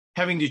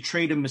 having to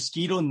trade a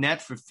mosquito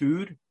net for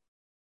food,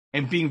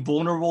 and being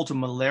vulnerable to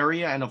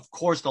malaria, and of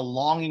course, the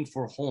longing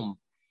for home.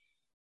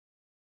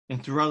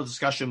 And throughout the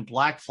discussion,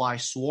 black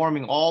flies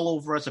swarming all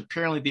over us.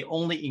 Apparently, they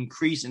only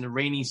increase in the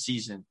rainy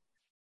season.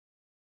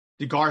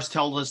 The guards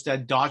tell us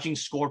that dodging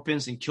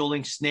scorpions and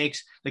killing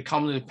snakes that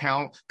come to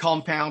the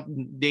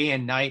compound day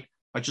and night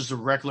are just a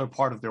regular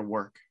part of their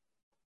work.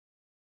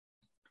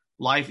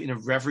 Life in a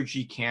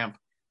refugee camp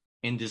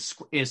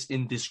is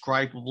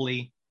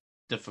indescribably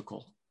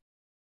difficult.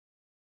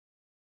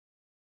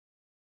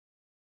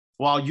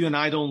 While you and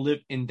I don't live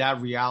in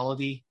that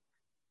reality,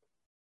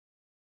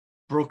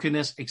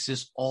 brokenness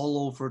exists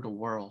all over the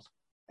world.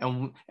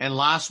 And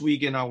last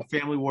week in our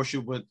family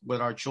worship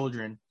with our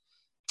children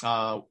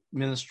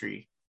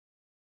ministry,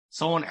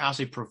 someone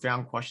asked a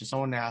profound question.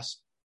 Someone asked,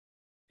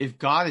 if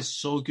God is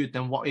so good,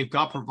 then if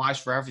God provides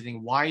for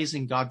everything, why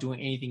isn't God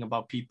doing anything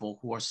about people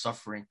who are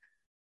suffering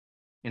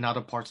in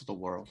other parts of the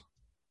world?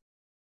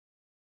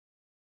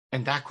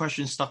 And that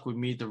question stuck with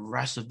me the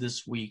rest of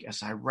this week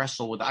as I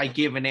wrestle with it. I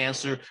gave an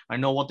answer. I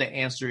know what the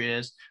answer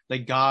is,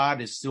 that God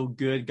is still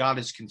good. God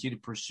is continuing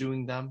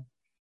pursuing them.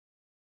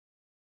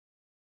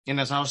 And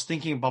as I was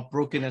thinking about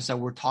brokenness that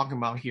we're talking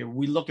about here,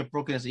 we look at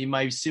brokenness, it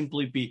might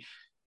simply be,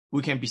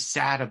 we can be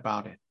sad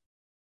about it.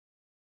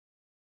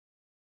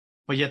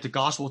 But yet the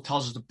gospel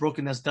tells us the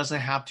brokenness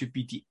doesn't have to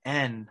be the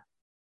end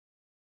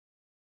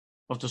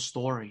of the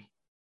story.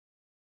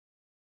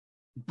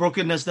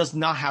 Brokenness does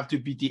not have to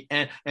be the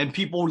end. And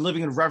people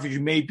living in refuge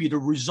may be the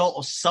result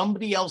of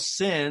somebody else's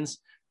sins,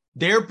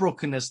 their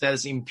brokenness that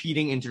is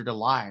impeding into their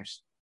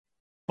lives.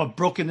 But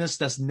brokenness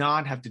does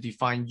not have to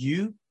define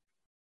you.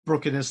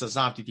 Brokenness does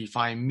not have to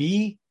define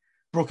me.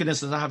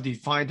 Brokenness does not have to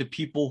define the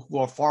people who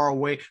are far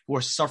away, who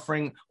are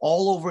suffering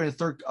all over in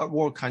third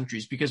world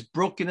countries, because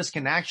brokenness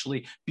can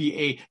actually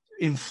be an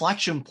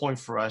inflection point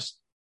for us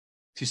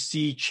to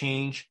see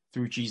change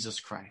through Jesus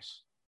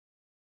Christ.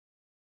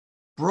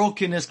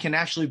 Brokenness can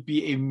actually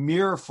be a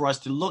mirror for us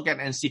to look at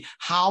and see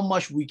how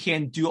much we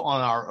can do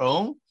on our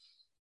own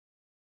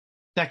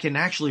that can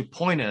actually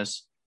point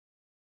us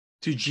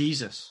to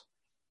Jesus.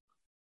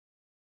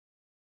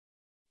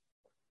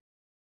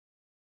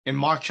 In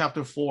Mark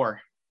chapter 4,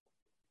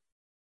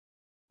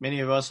 many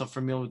of us are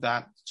familiar with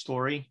that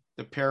story,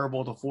 the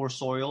parable of the four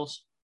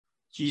soils.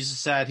 Jesus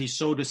said he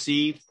sowed the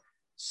seed.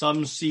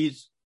 Some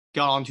seeds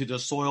got onto the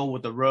soil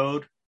with the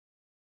road.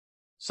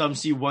 Some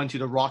seed went to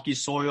the rocky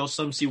soil.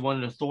 Some seed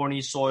went to the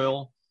thorny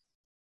soil.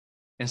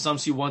 And some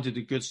seed went to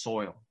the good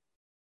soil.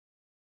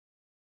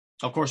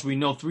 Of course, we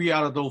know 3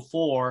 out of those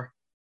 4,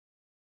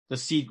 the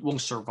seed won't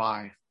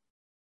survive.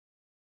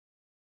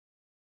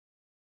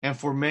 And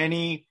for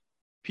many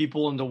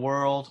people in the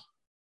world,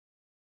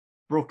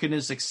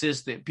 brokenness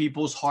exists. That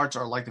people's hearts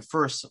are like the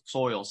first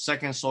soil,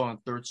 second soil,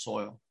 and third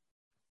soil.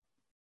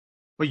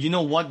 But you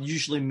know what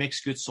usually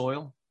makes good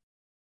soil?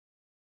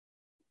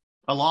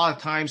 A lot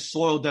of times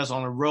soil that's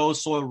on a road,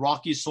 soil,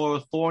 rocky soil,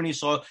 thorny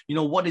soil, you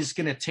know what it's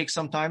going to take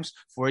sometimes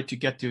for it to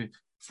get to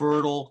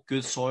fertile,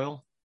 good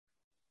soil?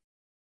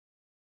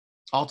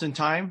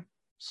 Oftentimes,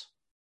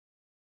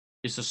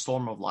 it's the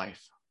storm of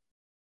life.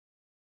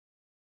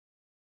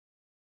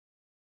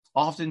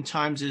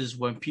 Oftentimes it is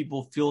when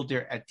people feel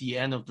they're at the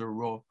end of the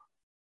rope.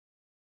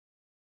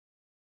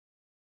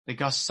 That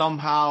God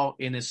somehow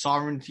in his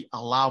sovereignty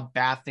allow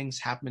bad things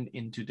happen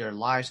into their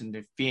lives and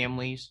their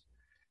families.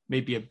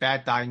 Maybe a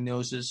bad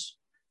diagnosis,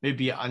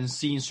 maybe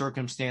unseen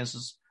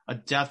circumstances, a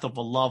death of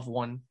a loved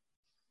one.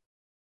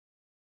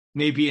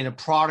 Maybe in a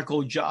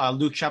prodigal,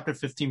 Luke chapter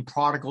 15,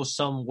 prodigal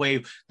son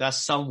way, that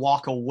son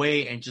walk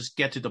away and just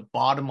get to the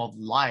bottom of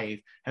life,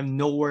 have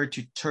nowhere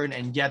to turn,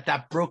 and yet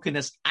that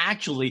brokenness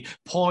actually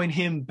point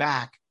him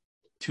back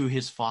to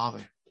his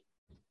father.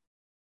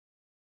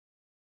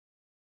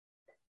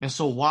 And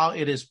so while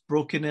it is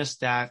brokenness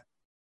that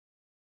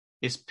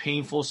is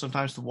painful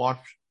sometimes to watch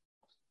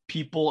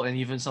people and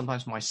even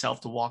sometimes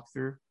myself to walk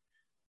through,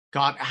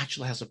 God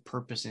actually has a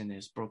purpose in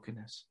his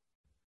brokenness.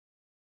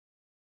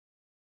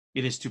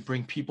 It is to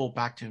bring people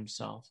back to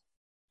himself.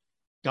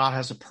 God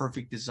has a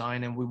perfect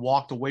design, and we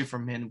walked away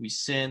from him. We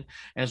sin.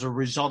 As a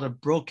result of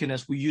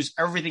brokenness, we use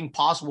everything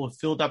possible to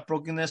fill that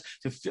brokenness,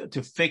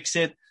 to fix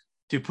it,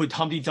 to put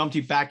Humpty Dumpty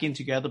back in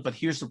together. But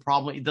here's the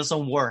problem. It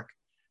doesn't work.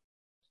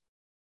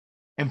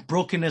 And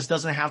brokenness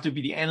doesn't have to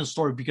be the end of the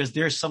story, because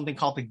there's something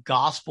called the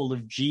gospel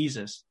of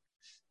Jesus.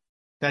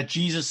 That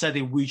Jesus said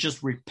that we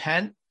just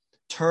repent,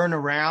 turn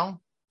around,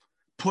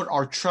 put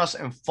our trust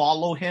and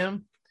follow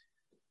him,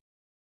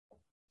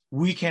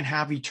 we can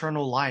have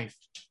eternal life.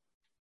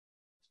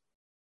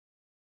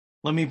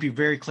 Let me be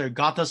very clear.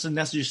 God doesn't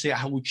necessarily say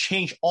I will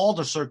change all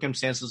the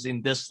circumstances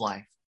in this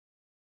life.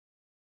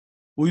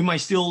 We might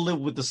still live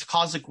with the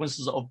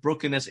consequences of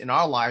brokenness in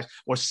our lives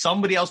or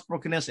somebody else's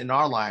brokenness in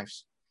our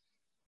lives.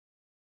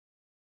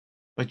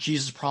 But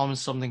Jesus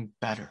promised something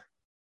better.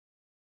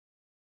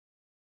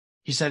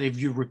 He said, if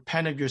you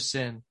repent of your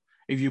sin,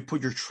 if you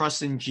put your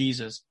trust in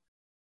Jesus,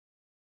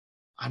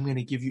 I'm going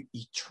to give you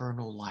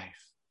eternal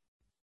life.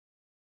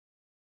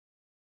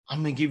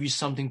 I'm going to give you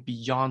something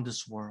beyond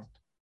this world.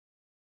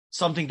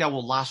 Something that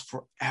will last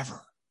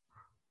forever.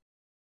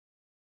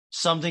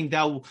 Something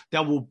that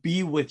will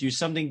be with you.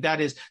 Something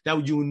that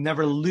you will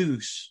never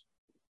lose.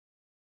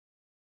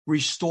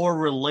 Restore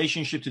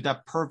relationship to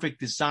that perfect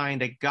design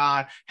that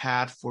God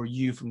had for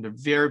you from the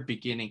very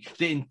beginning.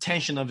 The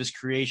intention of his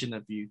creation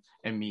of you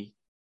and me.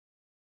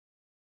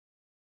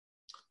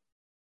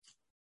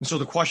 And so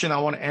the question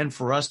I want to end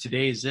for us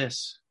today is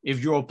this.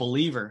 If you're a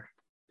believer,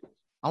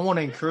 I want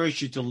to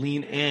encourage you to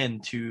lean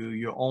into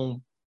your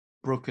own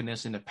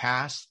brokenness in the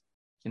past,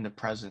 in the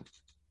present.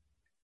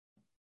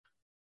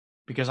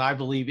 Because I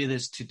believe it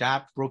is to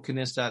that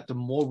brokenness that the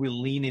more we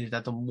lean into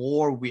that, the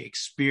more we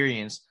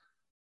experience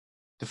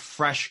the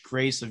fresh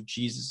grace of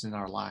Jesus in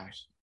our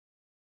lives.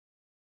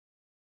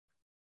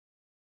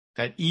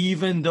 That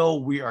even though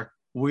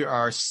we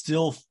are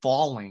still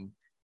falling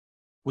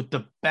with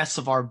the best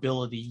of our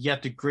ability,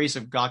 yet the grace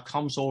of God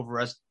comes over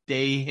us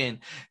day in,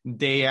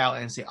 day out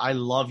and say, I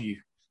love you.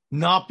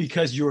 Not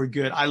because you're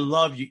good. I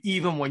love you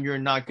even when you're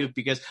not good,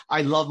 because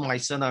I love my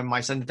son and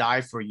my son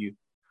died for you.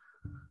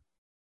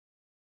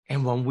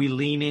 And when we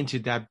lean into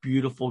that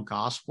beautiful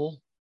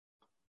gospel,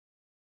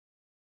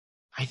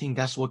 I think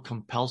that's what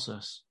compels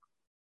us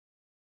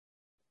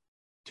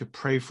to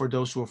pray for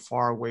those who are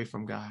far away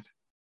from God.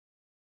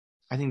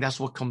 I think that's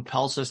what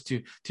compels us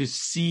to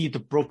see the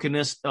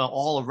brokenness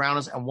all around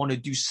us and want to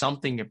do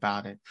something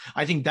about it.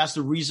 I think that's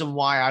the reason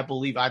why I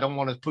believe, I don't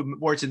want to put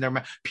words in their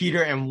mouth,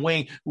 Peter and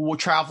Wayne will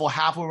travel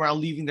halfway around,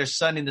 leaving their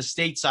son in the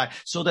stateside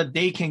so that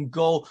they can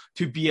go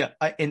to be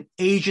an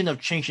agent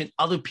of change in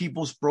other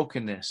people's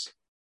brokenness.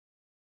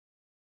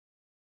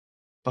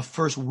 But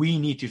first, we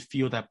need to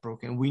feel that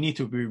broken. We need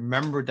to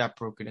remember that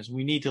brokenness.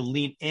 We need to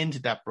lean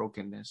into that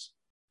brokenness.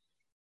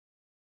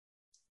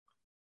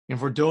 And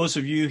for those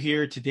of you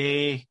here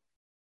today,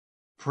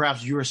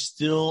 perhaps you are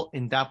still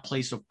in that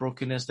place of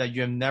brokenness that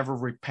you have never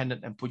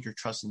repented and put your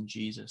trust in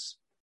Jesus.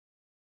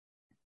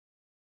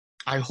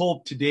 I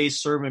hope today's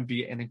sermon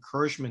be an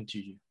encouragement to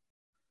you.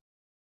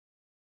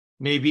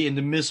 Maybe in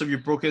the midst of your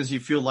brokenness, you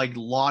feel like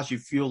lost, you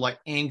feel like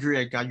angry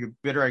at God, you're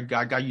bitter at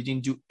God, God, you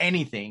didn't do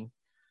anything.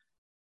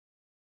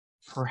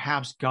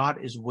 Perhaps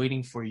God is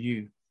waiting for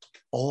you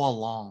all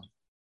along.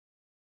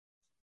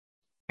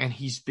 And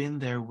he's been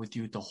there with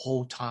you the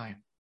whole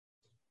time.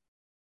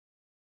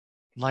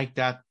 Like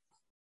that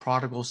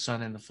prodigal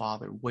son and the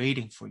father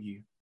waiting for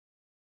you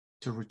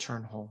to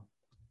return home.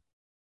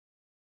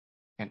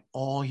 And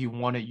all he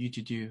wanted you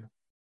to do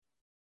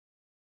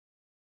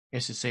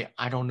is to say,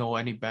 I don't know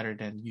any better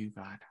than you,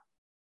 God.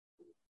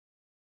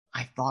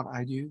 I thought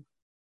I do,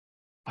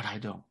 but I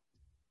don't.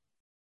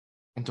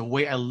 And the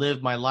way I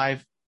lived my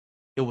life,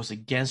 it was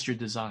against your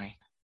design.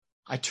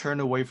 I turned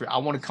away from it. I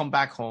want to come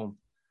back home.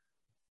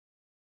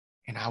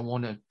 And I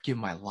want to give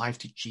my life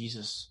to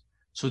Jesus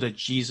so that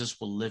Jesus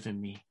will live in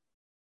me.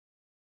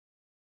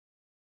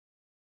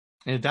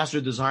 And if that's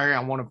your desire,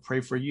 I want to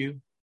pray for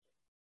you.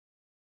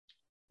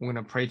 We're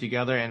going to pray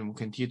together and we'll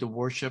continue to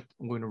worship.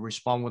 I'm going to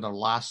respond with our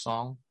last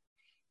song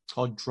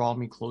called Draw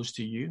Me Close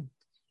to You.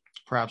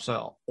 Perhaps an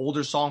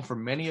older song for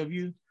many of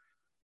you,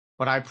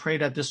 but I pray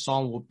that this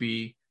song will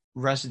be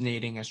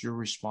resonating as you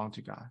respond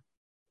to God.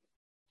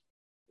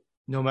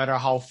 No matter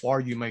how far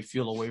you may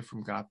feel away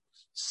from God,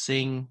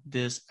 sing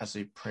this as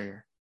a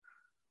prayer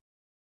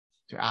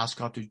to ask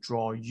God to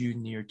draw you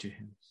near to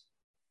him.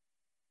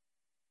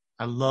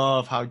 I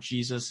love how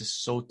Jesus is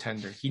so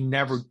tender. He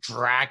never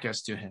drags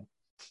us to him.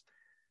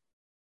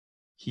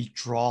 He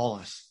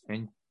draws us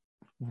and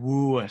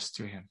woo us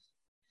to him.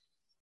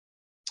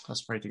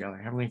 Let's pray together.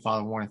 Heavenly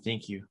Father, I want to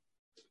thank you.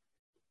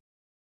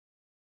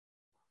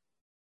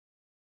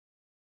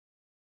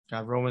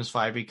 God, Romans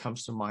 5:8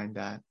 comes to mind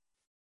that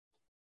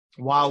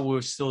while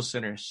we're still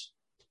sinners,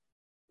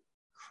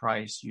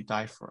 Christ, you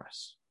died for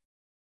us.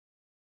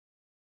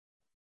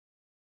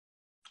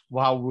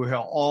 While we're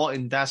all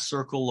in that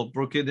circle of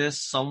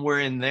brokenness, somewhere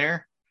in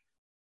there,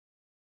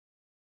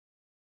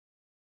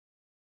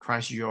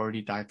 Christ, you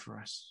already died for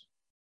us.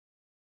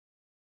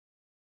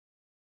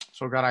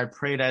 So God, I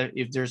pray that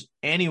if there's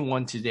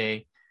anyone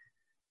today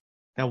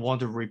that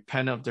want to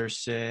repent of their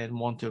sin,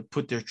 want to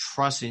put their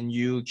trust in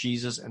you,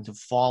 Jesus, and to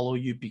follow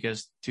you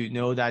because to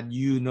know that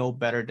you know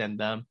better than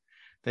them,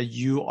 that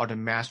you are the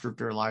master of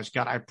their lives.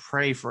 God, I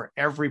pray for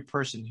every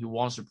person who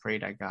wants to pray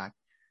that, God,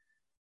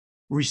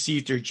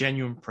 receive their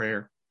genuine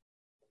prayer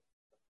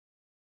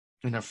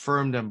and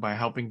affirm them by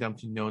helping them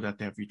to know that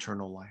they have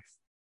eternal life.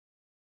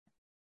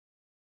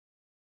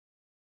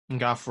 And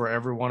God, for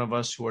every one of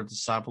us who are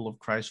disciple of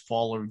Christ,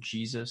 follower of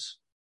Jesus,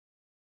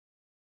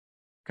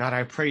 God,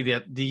 I pray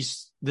that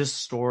this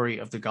story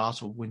of the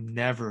gospel would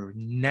never,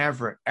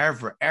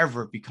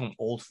 ever become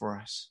old for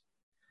us.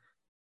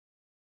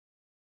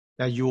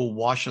 that you will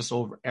wash us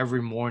over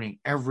every morning,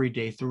 every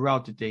day,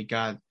 throughout the day,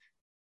 God.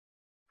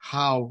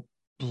 How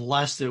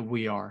blessed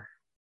we are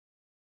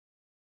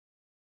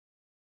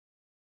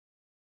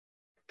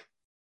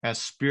as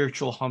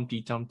spiritual Humpty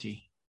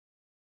Dumpty,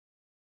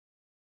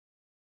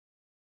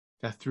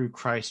 that through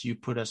Christ you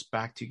put us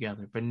back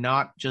together, but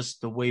not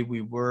just the way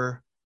we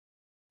were,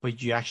 but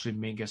you actually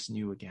make us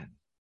new again.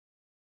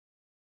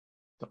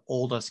 The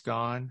old has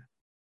gone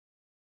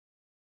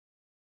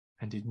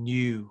and the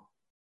new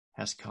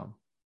has come.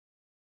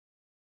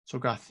 So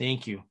God,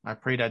 thank you. I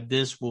pray that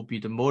this will be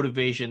the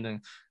motivation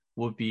and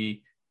will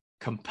be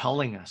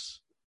compelling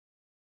us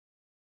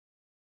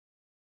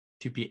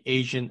to be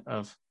agent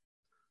of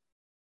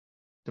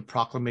the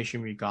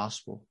proclamation of your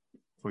gospel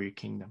for your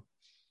kingdom.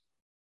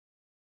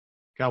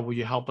 God, will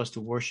you help us to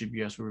worship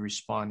you as we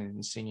respond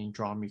and sing and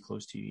draw me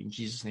close to you? In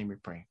Jesus' name we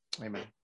pray. Amen.